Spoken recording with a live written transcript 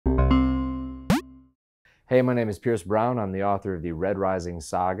Hey, my name is Pierce Brown. I'm the author of the Red Rising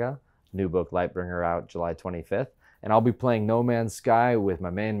Saga, new book Lightbringer out July 25th. And I'll be playing No Man's Sky with my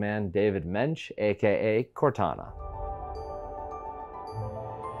main man, David Mensch, aka Cortana.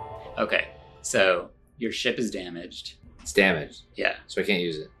 Okay, so your ship is damaged. It's damaged, Yeah, so I can't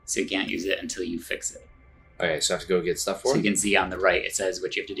use it. so you can't use it until you fix it. Okay, so I have to go get stuff for So it? you can see on the right, it says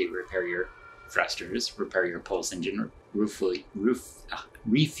what you have to do: repair your thrusters, repair your pulse engine, refuel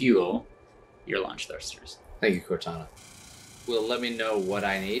your launch thrusters. Thank you, Cortana. Will it let me know what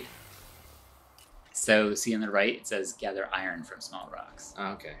I need? So see on the right, it says gather iron from small rocks.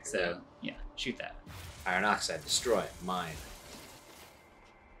 Oh, okay. So yeah, shoot that. Iron oxide, destroy, mine.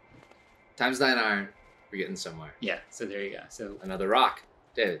 Times 9 iron, we're getting somewhere. Yeah, so there you go. So Another rock.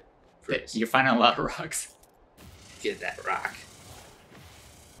 David, freeze. you're finding a lot of rocks. Get that rock.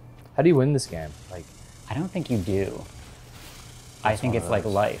 How do you win this game? Like, I don't think you do. I think one it's of like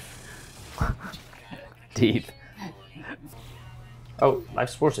those. life. deep. Oh, life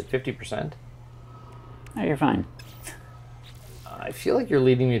support's at 50%. Oh, you're fine. I feel like you're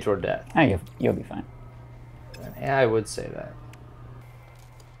leading me toward death. Oh, you'll be fine. Yeah, I would say that.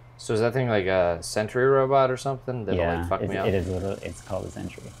 So is that thing like a sentry robot or something that'll like fuck me up? it is it's called a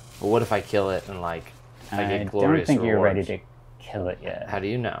sentry. But what if I kill it and like I get I glorious don't think you're ready rewards? to kill it yet. How do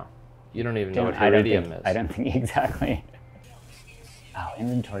you know? You don't even know what I don't iridium think, is. I don't think exactly. Oh,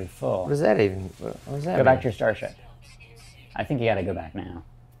 inventory full. What does that even? What does that Go back to mean? your starship. I think you gotta go back now.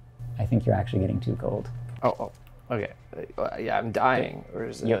 I think you're actually getting too cold. Oh, okay. Yeah, I'm dying. Or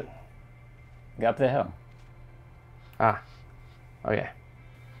is it? Yo, go up the hill. Ah, okay.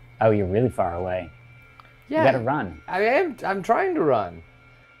 Oh, you're really far away. Yeah, You gotta run. I'm trying to run.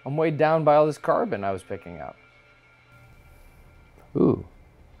 I'm weighed down by all this carbon I was picking up. Ooh.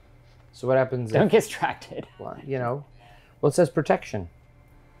 So what happens Don't if, get distracted. well, you know, well, it says protection.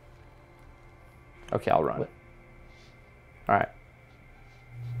 Okay, I'll run. All right.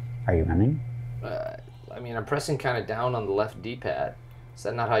 Are you running? I mean, I'm pressing kind of down on the left D-pad. Is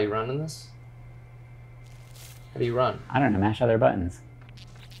that not how you run in this? How do you run? I don't know. Mash other buttons.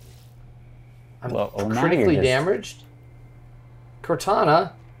 I'm Well, now critically you're just- damaged.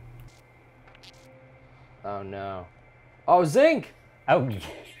 Cortana. Oh no. Oh, zinc. Oh.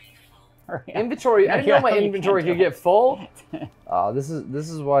 Hurry up. Inventory. I didn't know my You can't inventory do could it. get full. Oh, this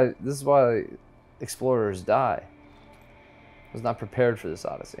is why explorers die. I was not prepared for this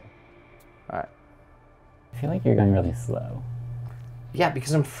odyssey. All right. I feel like you're going really slow. Yeah,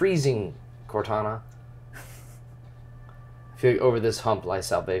 because I'm freezing, Cortana. I feel like over this hump lies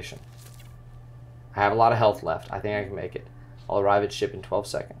salvation. I have a lot of health left. I think I can make it. I'll arrive at ship in 12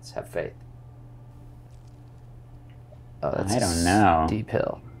 seconds. Have faith. Oh, that's I a don't know. steep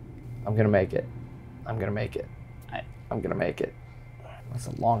hill. I'm gonna make it. I'm gonna make it. I'm gonna make it. That's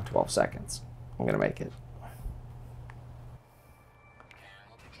a long 12 seconds. I'm gonna make it.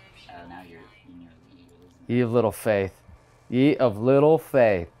 Now you're Ye of little faith. Ye of little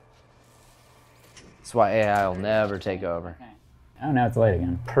faith. That's why AI will never take over. okay. Oh, now it's late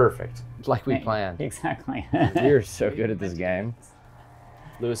again. Perfect. Like we Hey, planned. Exactly. You're so good at this game.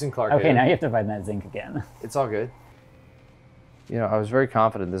 Lewis and Clark. Okay, here. now you have to find that zinc again. It's all good. You know, I was very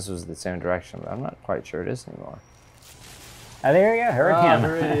confident this was the same direction, but I'm not quite sure it is anymore. Oh, there you go. Iridium.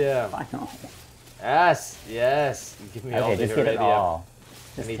 Iridium. Finally. Yes, yes. You give me all Okay, the just get it iridium. all.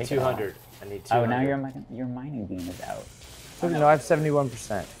 I Just need take it all. 200. I need 200. Oh, now your mining beam is out. Oh, no, I have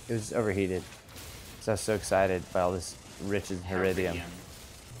 71%. It was overheated. So I was so excited by all this rich iridium.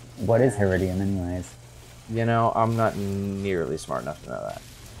 What is iridium, anyways? You know, I'm not nearly smart enough to know that.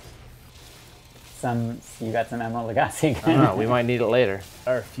 You got some Emerald Lagasse I don't know. We might need it later.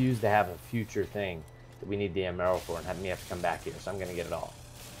 I refuse to have a future thing that we need the emerald for and have me have to come back here, so I'm going to get it all.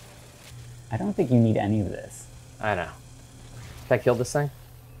 I don't think you need any of this. I know. If I kill this thing,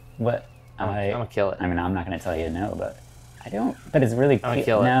 What? I'm going to kill it. I mean, I'm not going to tell you no, but I don't. But it's really. I'm gonna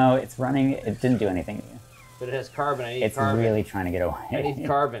kill it. No, it's running. It didn't do anything to you. But it has carbon. I need It's carbon. really trying to get away. I need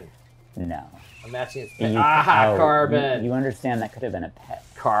carbon. No. I'm matching its You- pet. Aha, oh, carbon. You understand that could have been a pet.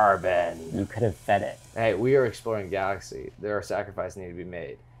 Carbon. You could have fed it. Hey, we are exploring a galaxy. There are sacrifices need to be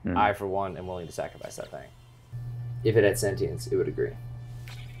made. Hmm. I, for one, am willing to sacrifice that thing. If it had sentience, it would agree.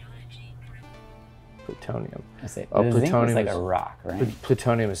 Plutonium. I say, Oh, the zinc is plutonium like is- a rock, right?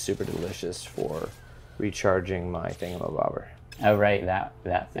 Plutonium is super delicious for recharging my thingamabobber. Oh, right, that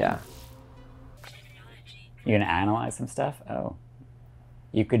thing. Yeah. You're gonna analyze some stuff? Oh.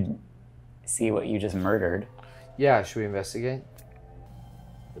 You could see what you just murdered. Yeah, should we investigate?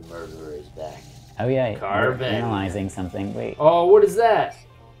 The murderer is back. Oh yeah, Carbon. you're analyzing something. Wait, Oh, what is that?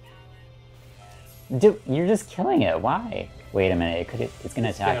 dude, you're just killing it. Why? Wait a minute, it's gonna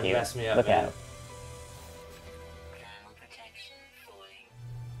It's attack gonna you. mess me up, Look man. out.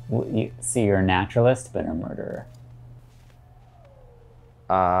 So you're a naturalist, but a murderer.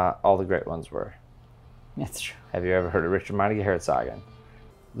 All the great ones were. That's true. Have you ever heard of Richard Herzog?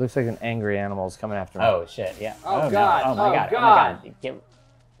 Looks like an angry animal is coming after me. Oh shit! Yeah. Oh, no. God. Oh my Oh, god! God. Oh my god!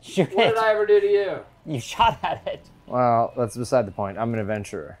 Shoot What it! did I ever do to you? You shot at it. Well, that's beside the point. I'm an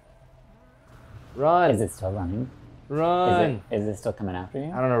adventurer. Run! Is it still running? Run! Is it still coming after you?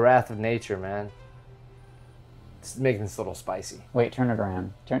 I don't know, wrath of nature, man. It's making this a little spicy. Wait, turn it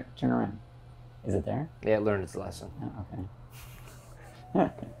around. Turn around. Is it there? Yeah, it learned its lesson. Oh,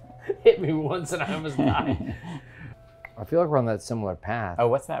 okay. Hit me once and I almost died. I feel like we're on that similar path. Oh,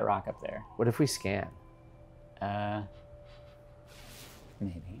 what's that rock up there? What if we scan?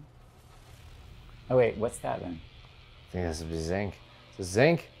 Maybe. Oh wait, what's that then? I think this is zinc. Is it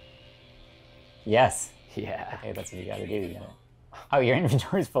zinc? Yes. Yeah. Okay, that's what you gotta do. You gotta... Oh, your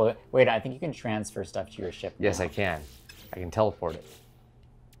inventory's full. Wait, I think you can transfer stuff to your ship now. Yes, I can. I can teleport it.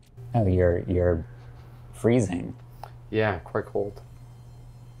 Oh, you're freezing. Yeah, quite cold.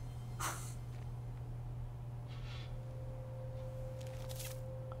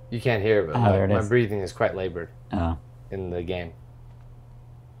 You can't hear, but there it my is. breathing is quite labored Oh. in the game.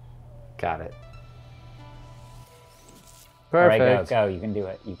 Got it. Perfect. All right, go. You can do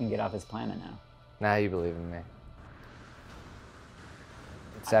it. You can get off this planet now. Now you believe in me.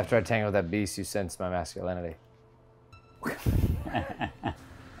 It's after I tangled that beast you sense my masculinity.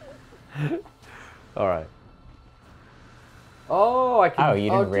 All right. Oh, I can. Oh, you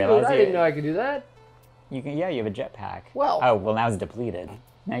didn't dude, realize I you- didn't know I could do that. You can. Yeah, you have a jetpack. Well- Oh, well, now it's depleted.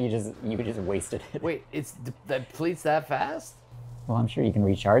 Now you just wasted it. Wait, that depletes that fast? Well, I'm sure you can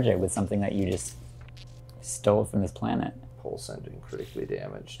recharge it with something that you just stole from this planet. Pulse engine critically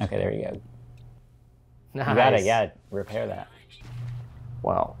damaged. Okay, there you go. Nice. You got it. Yeah, repair that.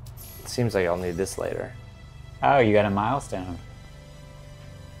 Well, it seems like I'll need this later. Oh, you got a milestone.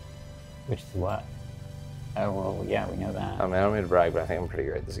 Which is what? Oh, well, yeah, we know that. I mean, I don't mean to brag, but I think I'm pretty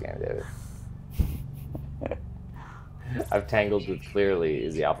great at this game, David. I've tangled with clearly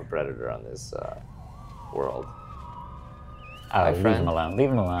is the alpha predator on this world. Oh, my leave friend. him alone. Leave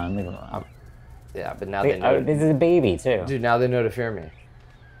him alone. Leave him alone. Yeah, but now they know. Oh, this is a baby, too. Dude, now they know to fear me.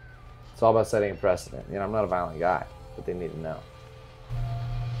 It's all about setting a precedent. You know, I'm not a violent guy, but they need to know.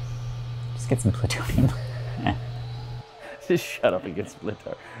 Just get some plutonium. Just shut up and get split.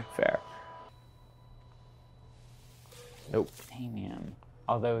 Fair. Nope. Damn.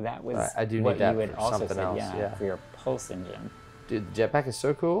 Although that was I do need what that you had for also something said, else, yeah. for your pulse engine. Dude, the jetpack is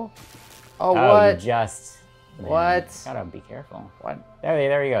so cool. Oh, Oh, what? you just... Man, What? Gotta be careful. What?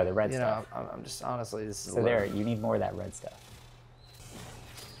 There you go, the red You stuff. know, I'm just, honestly, this is So there, you need more of that red stuff.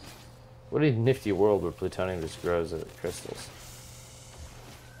 What a nifty world where plutonium just grows at crystals.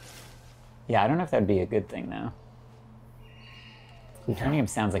 Yeah, I don't know if that'd be a good thing, though. Plutonium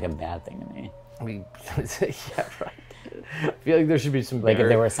sounds like a bad thing to me. I mean, yeah, right. I feel like there should be some Like, if there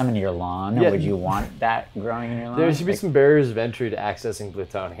barrier- were some in your lawn, Yeah. would you want that growing in your lawn? There should be Like- some barriers of entry to accessing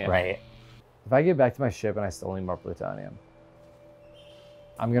plutonium. Right. If I get back to my ship and I still need more plutonium,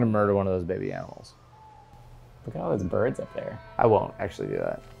 I'm gonna murder one of those baby animals. Look at all those birds up there. I won't actually do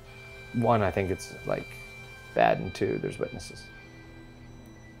that. One, I think it's like bad, and two, there's witnesses.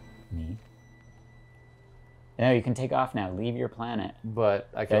 Me. No, you can take off now. Leave your planet. But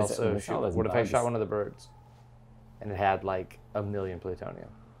I could There's- also there's all shoot. those What if I bugs. shot one of the birds, and it had like 1,000,000 plutonium?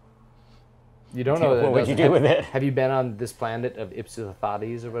 You don't know. That What would you do have- with it? Have you been on this planet of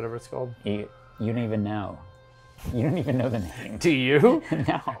Ipsilothades or whatever it's called? You don't even know. You don't even know the name. Do you?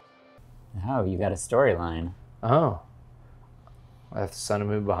 No. No, you got a storyline. Oh. I left the sun and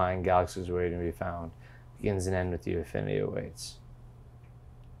moon behind, galaxies waiting to be found. Begins and ends with you, affinity awaits.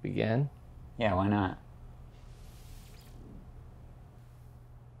 Begin? Yeah, why not?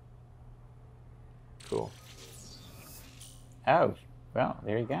 Cool. Oh, well,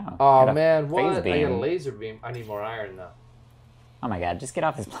 there you go. Oh Got a man, phase what? I got a beam. laser beam. I need more iron though. Oh my god, just get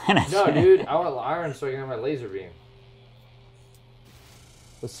off this planet. No, dude, I want iron so I can have my laser beam.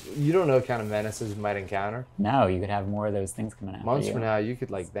 You don't know what kind of menaces you might encounter. No, you could have more of those things coming out. Months from now, you could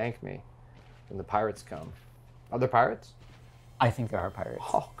like thank me when the pirates come. Are there pirates? I think there are pirates.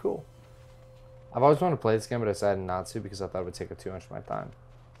 Oh, cool. I've always wanted to play this game, but I decided not to because I thought it would take up too much of my time.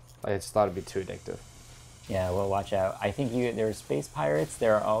 Like, I just thought it'd be too addictive. Yeah, well, watch out. I think there are space pirates.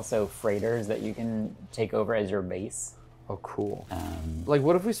 There are also freighters that you can take over as your base. Oh, cool. Um, Like,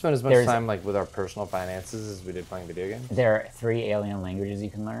 what if we spent as much there's- time like with our personal finances as we did playing video games? there are 3 alien languages you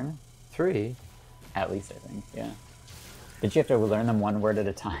can learn. 3? At least, I think, yeah. But you have to learn them one word at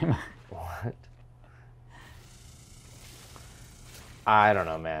a time. What? I don't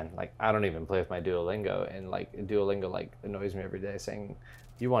know, man. Like, I don't even play with my Duolingo, and like Duolingo like annoys me every day, saying,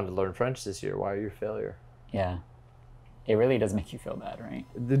 "You wanted to learn French this year. Why are you a failure?" Yeah. It really does make you feel bad, right?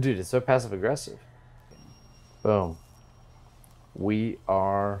 The dude is so passive aggressive. Boom. We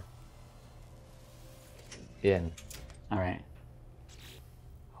are in. All right.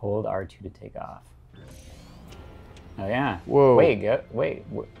 Hold R2 to take off. Oh yeah. Whoa. Wait. Wait.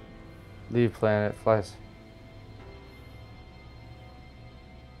 Leave planet. Flies.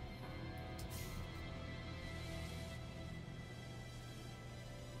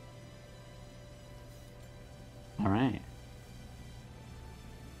 All right.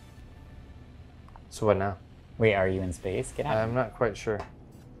 So what now? Wait, are you in space? Get out. I'm not quite sure.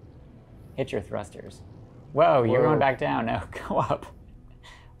 Hit your thrusters. Whoa, you're Whoa. going back down. No, go up.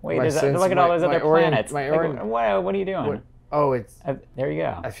 Wait, My sense- look at all my- those my other planets. my Like, whoa, what are you doing? What? Oh, it's. There you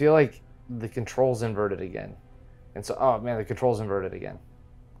go. I feel like the controls inverted again, and so oh man, the controls inverted again.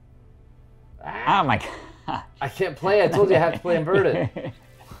 Oh my god. I can't play. I told you I have to play inverted.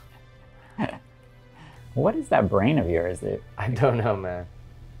 What is that brain of yours? That... I don't know, man.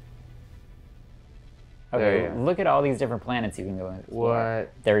 Okay, There you go. look at all these different planets you can go and explore.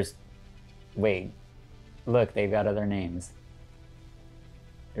 What? There's, wait, look, they've got other names.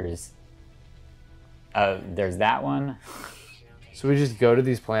 There's that one. So we just go to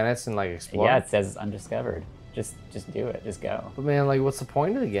these planets and like explore? Yeah, it says undiscovered. Just do it. Just go. But man, like, what's the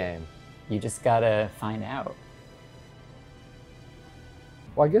point of the game? You just gotta find out.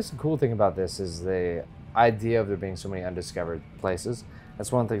 Well, I guess the cool thing about this is the idea of there being so many undiscovered places.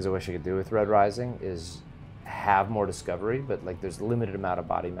 That's one of the things I wish I could do with Red Rising is have more discovery, but like there's a limited amount of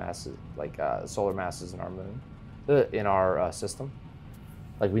body masses, like solar masses in our moon, in our system.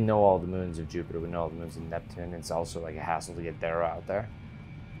 Like we know all the moons of Jupiter, we know all the moons of Neptune. It's also like a hassle to get Darrow out there.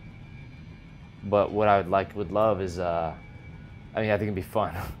 But what I would love is, I mean, I think it'd be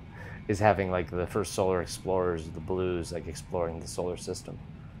fun, is having like the first solar explorers, the Blues, like exploring the solar system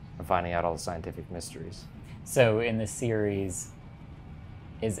and finding out all the scientific mysteries. So in the series,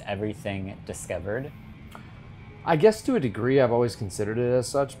 is everything discovered? I guess to a degree, I've always considered it as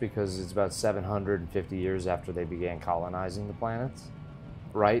such because it's about 750 years after they began colonizing the planets,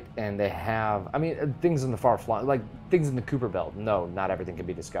 right? And they have, I mean, things in the far flung, like things in the Kuiper Belt. No, not everything can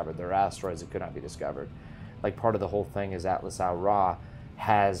be discovered. There are asteroids that could not be discovered. Like part of the whole thing is Atlas Au-Ra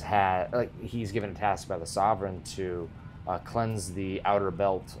has had, like he's given a task by the Sovereign to cleanse the outer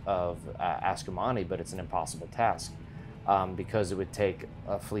belt of Ascomani, but it's an impossible task. Because it would take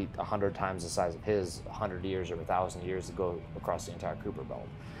a fleet 100 times the size of his, 100 years or 1,000 years to go across the entire Kuiper Belt.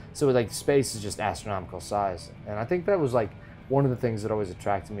 So like space is just astronomical size. And I think that was like one of the things that always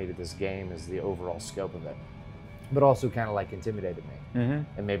attracted me to this game is the overall scope of it. But also kind of like intimidated me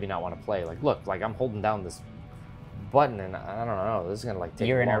and made me not want to play. Like, look, like I'm holding down this button and I don't know, this is going to like take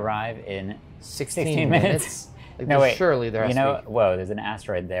You're gonna long. arrive in 16 minutes? Like, No, wait. Surely there has You know, to be. whoa, there's an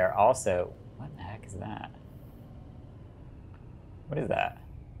asteroid there. Also, what the heck is that? What is that?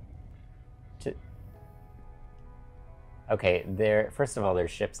 Okay, there. First of all,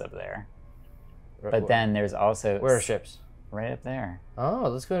 there's ships up there, but then there's also Where are ships? right up there. Oh,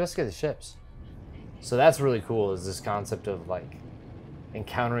 let's go investigate the ships. So that's really cool, is this concept of like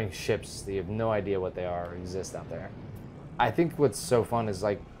encountering ships that you have no idea what they are or exist out there. I think what's so fun is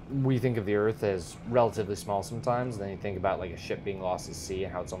like we think of the Earth as relatively small sometimes, then you think about like a ship being lost at sea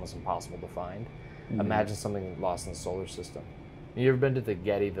and how it's almost impossible to find. Imagine something lost in the solar system. You ever been to the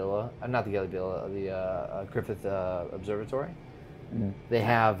Getty Villa? Not the Getty Villa, the Griffith Observatory? They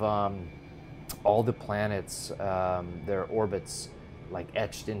have all the planets, their orbits, like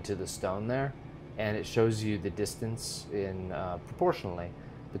etched into the stone there, and it shows you the distance in proportionally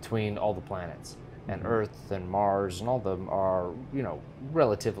between all the planets. And Earth and Mars and all of them are, you know,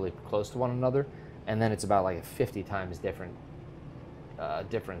 relatively close to one another, and then it's about like a 50 times different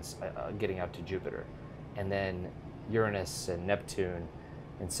difference getting out to Jupiter, and then Uranus and Neptune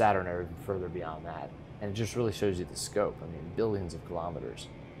and Saturn are even further beyond that. And it just really shows you the scope. I mean, billions of kilometers.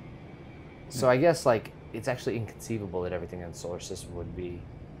 So I guess like it's actually inconceivable that everything in the solar system would be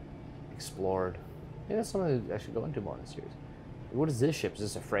explored. Maybe that's something I should go into more in the series. What is this ship? Is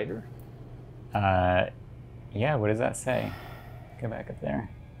this a freighter? Yeah. What does that say? Go back up there.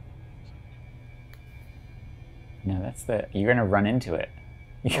 No, that's the. You're gonna run into it.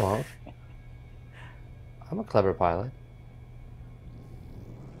 Oh, I'm a clever pilot.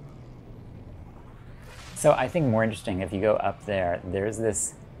 So I think more interesting, if you go up there, there's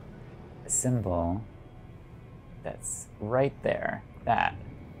this symbol that's right there. That.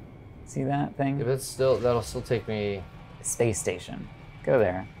 See that thing? If it's still, that'll still take me. Space station. Go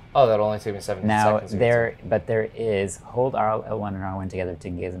there. Oh, that'll only take me 7 Now seconds. to get to. but there is hold L1 and R1 together to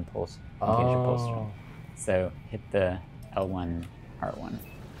engage your pulse roll. Oh. So hit the L1, R1.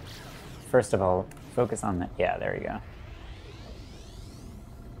 First of all, focus on that. Yeah, there you go.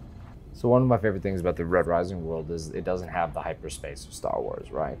 So one of my favorite things about the Red Rising world is it doesn't have the hyperspace of Star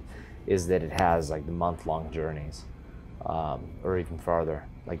Wars, right? Is that it has like the month-long journeys, or even farther.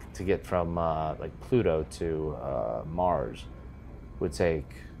 Like to get from like Pluto to Mars would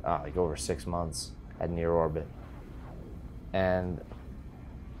take like over 6 months at near orbit. And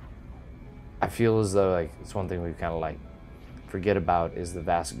I feel as though like it's one thing we kind of like forget about is the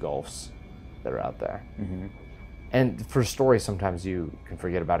vast gulfs that are out there. Mm-hmm. And for story, sometimes you can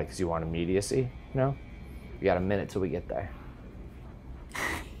forget about it because you want immediacy, you know? We got a minute till we get there.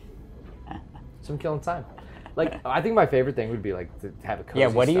 So I'm killing time. Like, I think my favorite thing would be like to have a cozy Yeah,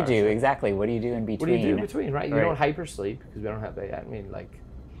 what do you do? starship. Exactly. What do you do in between? What do you do in between, right? You Right. don't hypersleep because we don't have that yet. I mean, like,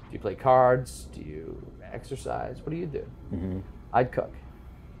 do you play cards? Do you exercise? What do you do? Mm-hmm. I'd cook.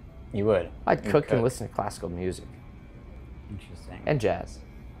 You would. I'd You'd cook and listen to classical music Interesting. and jazz.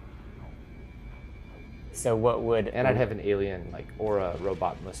 So what would... And I'd have an alien, like, or a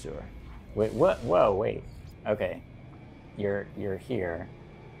robot masseur. Wait, what? Whoa, wait. Okay. You're here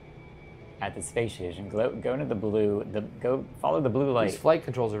at the space station. Go into the blue... Go follow the blue light. These flight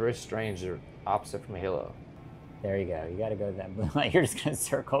controls are very strange. They're opposite from a Halo. There you go. You got to go to that blue light. You're just going to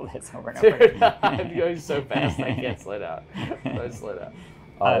circle this over and over. Dude, I'm going so fast I can't slow down. I slow down.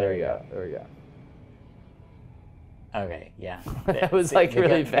 Oh, there we go. There we go. Okay, yeah. That was like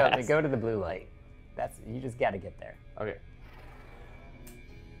really fast. Go to the blue light. You just got to get there. Okay.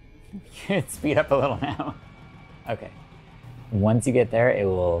 You can speed up a little now. Okay. Once you get there, it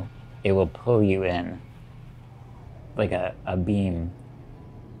will pull you in like a beam.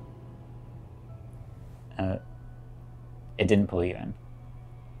 It didn't pull you in.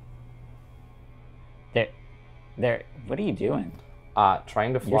 There. What are you doing?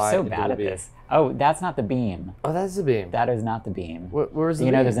 Trying to You're fly. so into bad the at beam. this. Oh, that's not the beam. Oh, that's the beam. That is not the beam. Where's the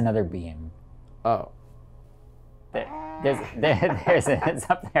You beam? know, there's another beam. Oh. There's it's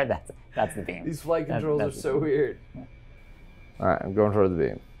up there. That's the beam. These flight controls that's are so weird. All right, I'm going toward the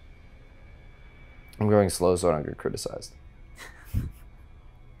beam. I'm going slow so I don't get criticized.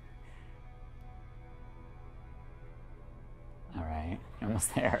 All right,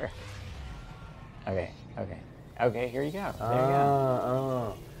 almost there. Okay. Here you go. There you go.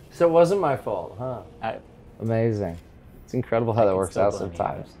 Oh. So it wasn't my fault, huh? Amazing. It's incredible how that can works still out blame you.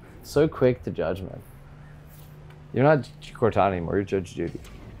 sometimes. So quick to judgment. You're not Cortana anymore. You're Judge Judy.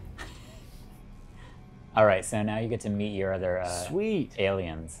 All right, so now you get to meet your other Sweet.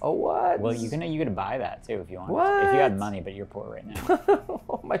 aliens. Oh, what? Well, you could buy that too if you wanted. What? If you had money, but you're poor right now.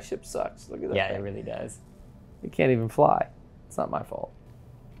 Oh, my ship sucks. Look at that. Yeah, thing. it really does. It can't even fly. It's not my fault.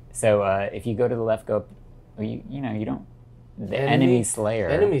 So if you go to the left, you don't. The enemy slayer.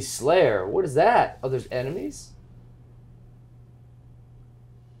 Enemy slayer. What is that? Oh, there's enemies?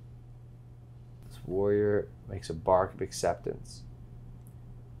 This warrior makes a bark of acceptance.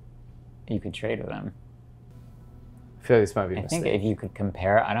 You could trade with them. I feel like this might be a I mistake. think if you could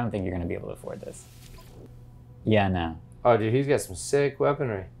compare, I don't think you're going to be able to afford this. Yeah, no. Oh, dude, he's got some sick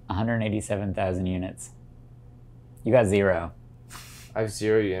weaponry. 187,000 units. You got 0. I have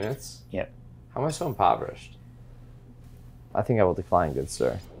 0 units. Yep. How am I so impoverished? I think I will decline, good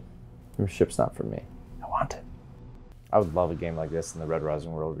sir. Your ship's not for me. I want it. I would love a game like this in the Red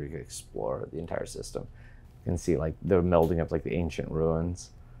Rising world where you could explore the entire system. You can see like they're melding up like the ancient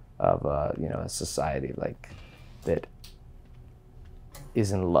ruins of a society like that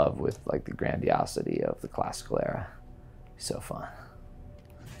is in love with like the grandiosity of the classical era. So fun.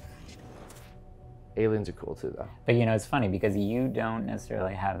 Aliens are cool too, though. But it's funny because you don't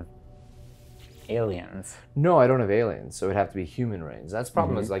necessarily have aliens. No, I don't have aliens, so it'd have to be human race. That's the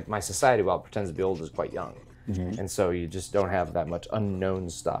problem is like my society, while it pretends to be old, is quite young. And so you just don't have that much unknown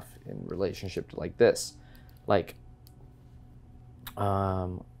stuff in relationship to like this. Like, I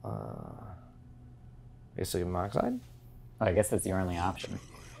guess sodium monoxide? Well, I guess that's your only option.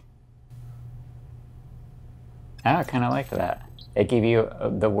 I kind of like that. It gave you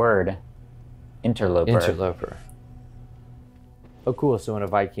the word interloper. Interloper. Oh, cool. So when a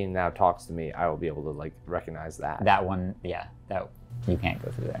Viking now talks to me, I will be able to like recognize that. That one, yeah. That you can't go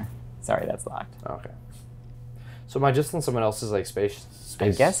through there. Sorry, that's locked. Okay. So am I just in someone else's like space I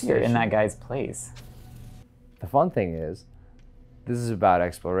guess you're in station? that guy's place. The fun thing is, this is about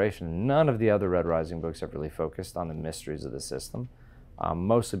exploration. None of the other Red Rising books have really focused on the mysteries of the system,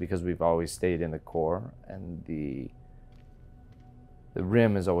 mostly because we've always stayed in the core, and the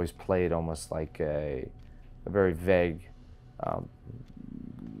rim is always played almost like a very vague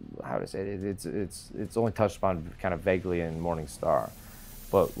how to say it. It's only touched upon kind of vaguely in Morning Star.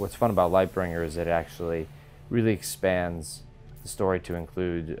 But what's fun about Lightbringer is it actually really expands the story to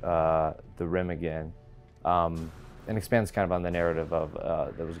include the Rim again, and expands kind of on the narrative of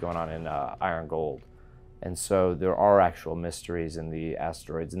that was going on in Iron Gold. And so there are actual mysteries in the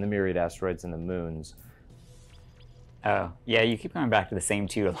asteroids, in the myriad asteroids and the moons. Oh, yeah, you keep coming back to the same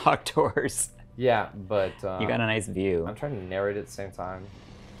two locked doors. Yeah, but You got a nice view. I'm trying to narrate it at the same time.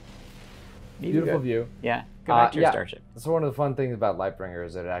 You Beautiful go- view. Yeah, go back to your yeah. starship. So one of the fun things about Lightbringer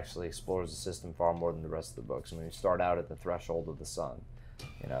is that it actually explores the system far more than the rest of the books. I mean, you start out at the threshold of the sun,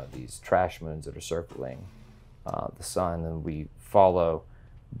 you know, these trash moons that are circling the sun, and we follow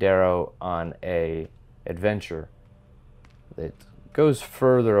Darrow on a adventure that goes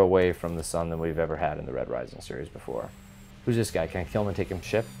further away from the sun than we've ever had in the Red Rising series before. Who's this guy? Can I kill him and take him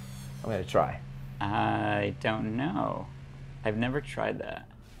ship? I'm gonna try. I don't know. I've never tried that.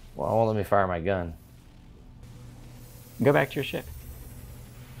 Well, it won't let me fire my gun. Go back to your ship.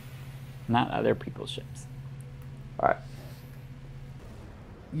 Not other people's ships. All right.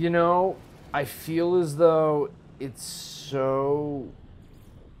 You know, I feel as though it's so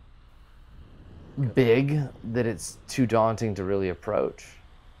big that it's too daunting to really approach.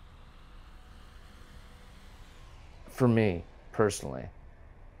 For me, personally.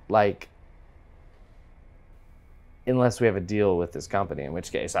 Like, unless we have a deal with this company, in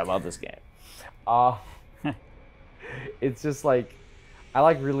which case I love this game. It's just like, I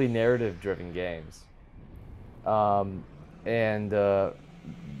like really narrative-driven games.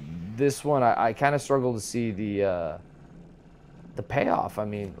 This one, I kind of struggle to see the payoff. I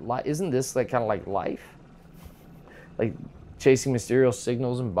mean, isn't this like kind of like life? Like chasing mysterious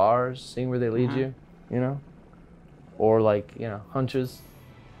signals in bars, seeing where they lead you, you know? Or like, you know, hunches.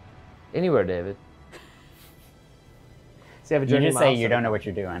 Anywhere, David. See, I have a You journey just say milestone. you don't know what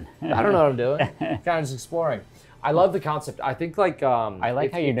you're doing. I don't know what I'm doing. Kind of just exploring. I love the concept. I think like I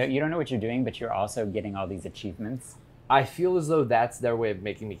like how you don't know what you're doing, but you're also getting all these achievements. I feel as though that's their way of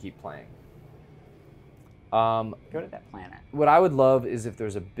making me keep playing. Go to that planet. What I would love is if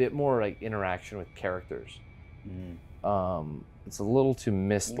there's a bit more like interaction with characters. It's a little too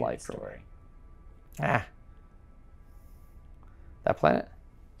mist-like for me. Story. That planet?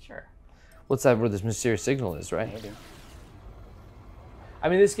 Sure. What's that where this mysterious signal is, right? Maybe. I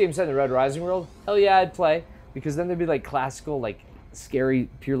mean, this game's set in the Red Rising world. Hell yeah, I'd play. Because then there'd be like classical, like scary,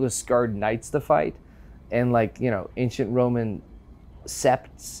 peerless, scarred knights to fight. And like, you know, ancient Roman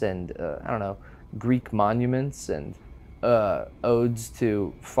septs and, I don't know, Greek monuments and odes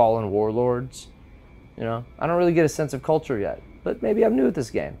to fallen warlords. You know, I don't really get a sense of culture yet. But maybe I'm new at this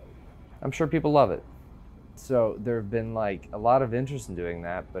game. I'm sure people love it. So there have been like a lot of interest in doing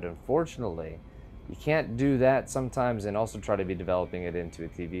that, but unfortunately, you can't do that sometimes and also try to be developing it into a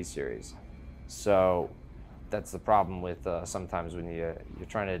TV series. So that's the problem with sometimes when you're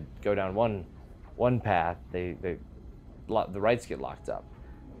trying to go down one path, the rights get locked up.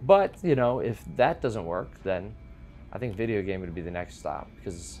 But you know, if that doesn't work, then I think video game would be the next stop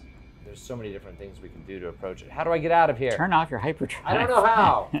because there's so many different things we can do to approach it. How do I get out of here? Turn off your hyperdrive. I don't know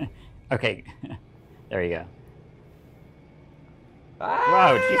how. Okay, there you go.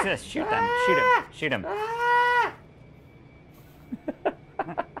 Ah! Whoa, Jesus, shoot them, shoot him, shoot him. Ah!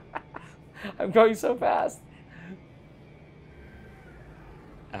 I'm going so fast.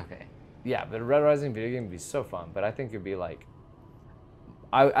 Okay. Yeah, but a Red Rising video game would be so fun. But I think it'd be like,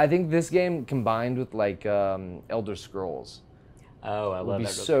 I think this game combined with like Elder Scrolls Oh, I would love be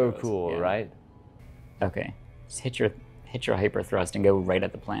Elder so Scrolls. cool, Yeah. right? Okay, just hit your hyper thrust and go right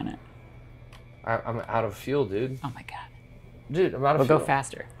at the planet. I'm out of fuel, dude. Oh my god. Dude, I'm out of Well, fuel. go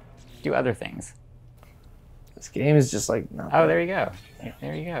faster. Do other things. This game is just like, not Oh, there you go.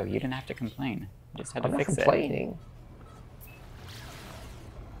 There you go. You didn't have to complain. You just had to I'm not fix it. complaining.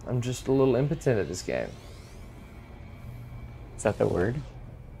 I'm just a little impotent at this game. Is that the word?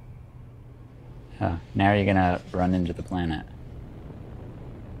 Oh, now you're gonna run into the planet.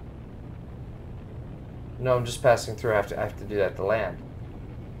 No, I'm just passing through. I have to do that to land.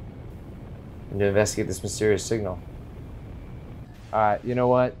 And to investigate this mysterious signal. Alright, you know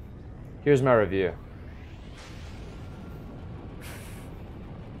what? Here's my review.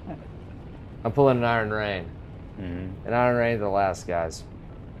 I'm pulling an Iron Rain. An Iron Rain to the last, guys.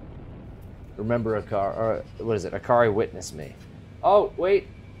 Remember what is it? Akari witnessed me. Oh, wait.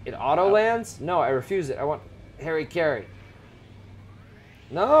 It auto lands? No, I refuse it. I want Harry Carey.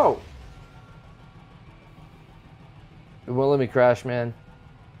 No! It won't let me crash, man.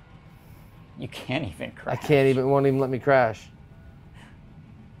 You can't even crash. I can't even, it won't even let me crash.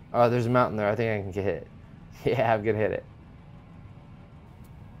 Oh, there's a mountain there. I think I can get hit. Yeah, I'm gonna hit it.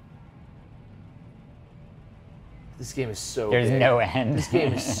 This game is so There's big. no end. This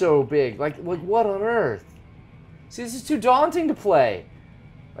game is so big. Like what on earth? See, this is too daunting to play.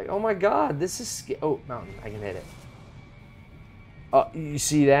 Like, oh my god, this is oh, mountain, I can hit it. Oh, you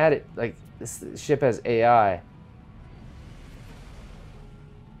see that? This ship has AI.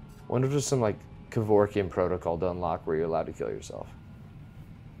 Wonder if there's some like Kevorkian protocol to unlock where you're allowed to kill yourself.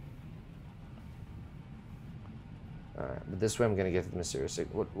 All right, but this way I'm gonna get to the mysterious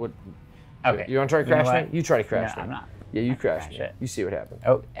signal. What? Okay. You want to try to crash me? You try to crash me. I'm not. Yeah, you crash crash me. it. You see what happens.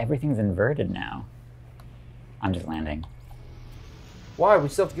 Oh, everything's inverted now. I'm just landing. Why? We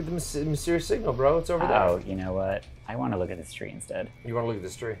still have to get the mysterious signal, bro. It's over there. Oh, you know what? I want to look at this tree instead. You want to look at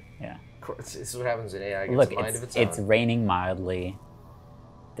this tree? Yeah. This is what happens in AI. It gets Look, a mind of its it's own. raining mildly.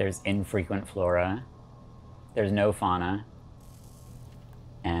 There's infrequent flora. There's no fauna.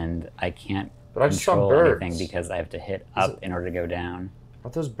 And I can't But I just saw control birds. anything because I have to hit up in order to go down.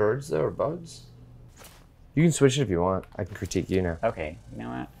 Aren't those birds though, or bugs? You can switch it if you want. I can critique you now. Okay, you know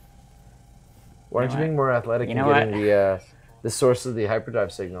what? Why aren't you being more athletic You and know getting the source of the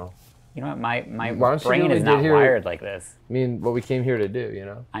hyperdrive signal? You know what? My Why don't you brain do what is we not did here? wired like this. I mean, what we came here to do, you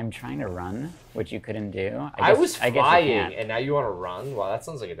know? I'm trying to run, which you couldn't do. I was guess you flying, can't. and now you want to run? Wow, that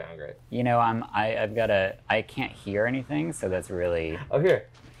sounds like a downgrade. You know, I can't hear anything, so that's really. Oh, here.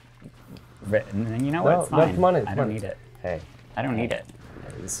 You know what? No, It's fine. come on in, I come don't on in. need it. Hey, I don't need it.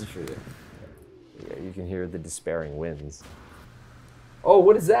 this is for you. Yeah, you can hear the despairing winds. Oh,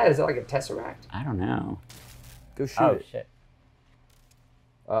 what is that? Is that like a tesseract? I don't know. Go shoot Oh it. shit!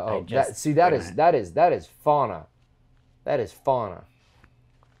 Uh-oh. just- That wait a is fauna. That is fauna.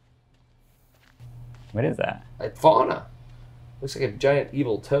 What is that? Fauna. Looks like a giant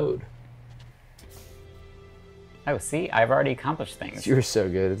evil toad. Oh, see, I've already accomplished things. You're so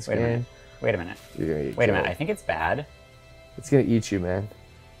good at this Wait a game. minute. Wait a minute. You're gonna get Wait a killed. minute. I think it's bad. It's gonna eat you, man.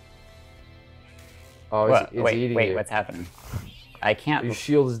 Oh, What? it's Wait, eating wait. you. What's happening? I can't. Your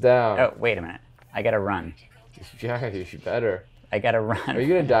shield is down. Oh, wait a minute. I gotta run. Yeah, you better. I gotta run. Are you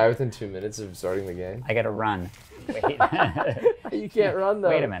gonna die within 2 minutes of starting the game? I gotta run. Wait. You can't run though.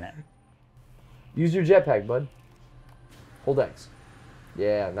 Wait a minute. Use your jetpack, bud. Hold X.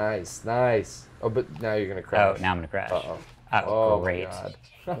 Yeah, nice, nice. Oh, but now you're gonna crash. Oh, now I'm gonna crash. Uh-oh. Oh, Oh, great. my God.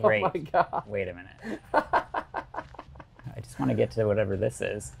 Great. Oh my god. Wait a minute. I just want to get to whatever this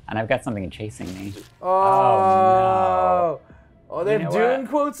is, and I've got something chasing me. Oh, Oh, they You have know Dune what?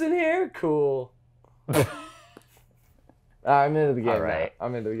 quotes in here? Cool. I'm into the game. All right. Now.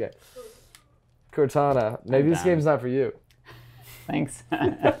 I'm into the game. Cortana, maybe this done. game's not for you. Thanks.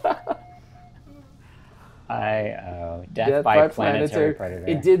 Death by planetary predator.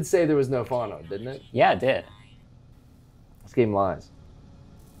 It did say there was no fauna, didn't it? Yeah, it did. This game lies.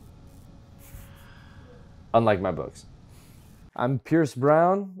 Unlike my books. I'm Pierce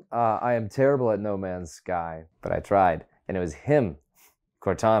Brown. I am terrible at No Man's Sky, but I tried. And it was him,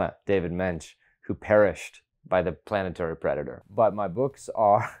 Cortana, David Mensch, who perished by the planetary predator. But my books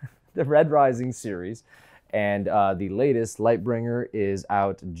are the Red Rising series. And the latest, Lightbringer, is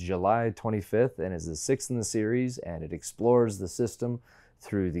out July 25th and is the 6th in the series. And it explores the system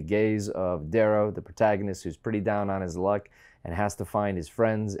through the gaze of Darrow, the protagonist who's pretty down on his luck and has to find his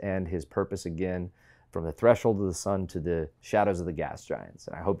friends and his purpose again from the threshold of the sun to the shadows of the gas giants.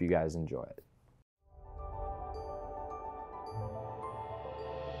 And I hope you guys enjoy it.